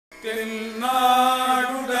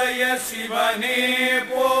தென்னாடுடைய சிவனே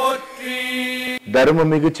போற்றி.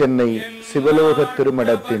 தர்மமிகு சென்னை சிவலோக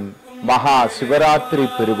திருமடத்தின் மகா சிவராத்திரி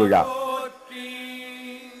பெருவிழா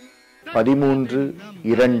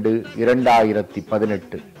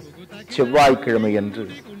 13/2/2018 செவ்வாய்க்கிழமையன்று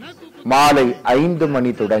மாலை 5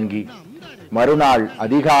 மணி தொடங்கி மறுநாள்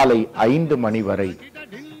அதிகாலை 5 மணி வரை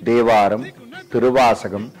தேவாரம்,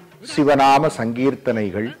 திருவாசகம், சிவநாம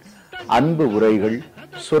சங்கீர்த்தனைகள், அன்பு உரைகள்,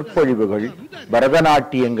 சொற்பொழிவுகள்,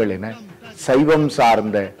 பரதநாட்டியங்கள் என சைவம்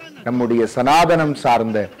சார்ந்த நம்முடைய சனாதனம்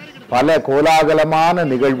சார்ந்த பல கோலாகலமான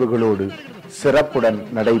நிகழ்வுகளோடு சிறப்புடன்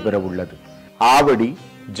நடைபெற உள்ளது. ஆவடி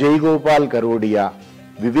ஜெய்கோபால் கரோடியா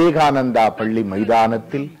விவேகானந்தா பள்ளி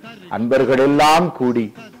மைதானத்தில் அன்பர்களெல்லாம் கூடி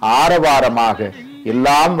ஆரவாரமாக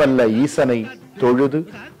எல்லாம் வல்ல ஈசனை தொழுது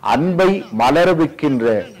அன்பை மலரவிக்கின்ற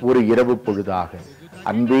ஒரு இரவு பொழுதாக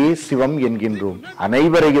அன்பே சிவம் என்கின்றோம்.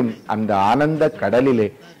 அனைவரையும் அந்த ஆனந்த கடலிலே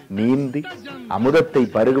நீந்தி அமுதத்தை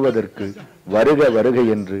பருகுவதற்கு வருக வருக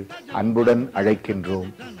என்று அன்புடன் அழைக்கின்றோம்.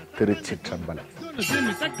 திருச்சிற்றம்பலம்.